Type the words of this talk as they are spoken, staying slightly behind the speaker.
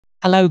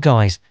Hello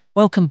guys,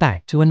 welcome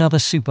back to another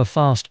super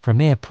fast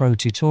Premiere Pro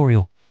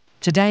tutorial.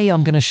 Today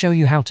I'm going to show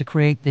you how to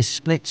create this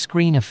split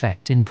screen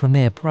effect in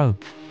Premiere Pro.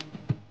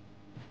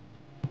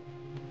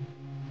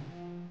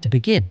 To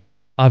begin,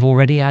 I've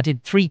already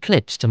added 3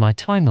 clips to my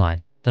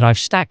timeline that I've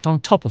stacked on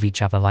top of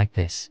each other like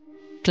this.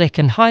 Click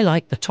and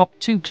highlight the top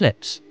 2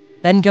 clips,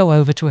 then go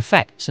over to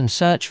Effects and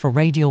search for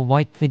Radial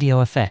White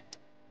Video Effect,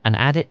 and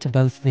add it to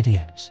both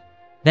videos.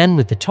 Then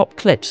with the top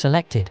clip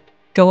selected,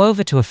 go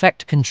over to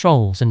Effect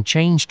Controls and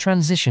change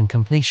Transition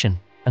Completion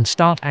and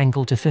Start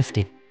Angle to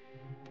 50.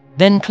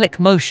 Then click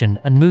Motion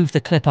and move the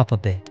clip up a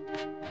bit.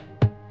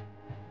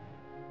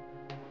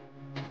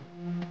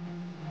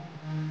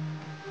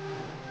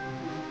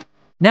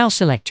 Now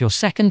select your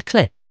second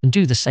clip and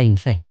do the same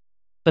thing,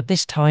 but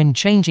this time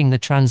changing the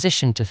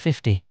transition to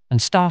 50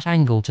 and Start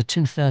Angle to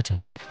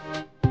 230.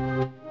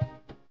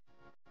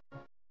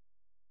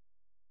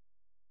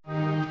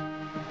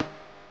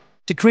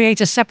 To create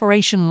a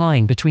separation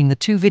line between the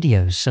 2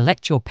 videos,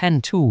 select your pen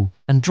tool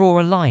and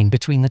draw a line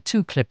between the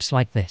 2 clips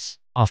like this.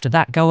 After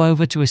that, go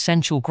over to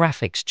Essential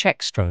Graphics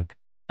Check Stroke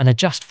and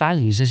adjust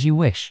values as you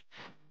wish.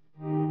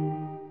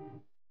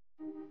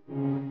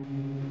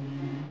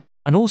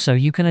 And also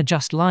you can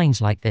adjust lines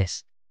like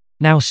this.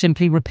 Now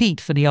simply repeat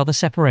for the other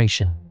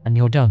separation and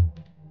you're done.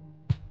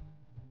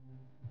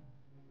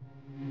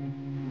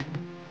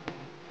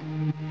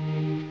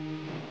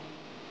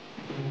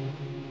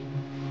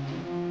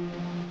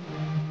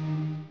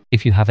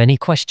 If you have any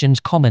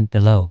questions, comment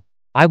below.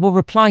 I will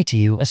reply to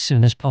you as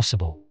soon as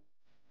possible.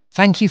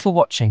 Thank you for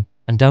watching,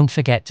 and don't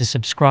forget to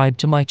subscribe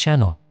to my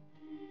channel.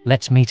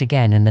 Let's meet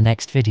again in the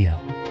next video.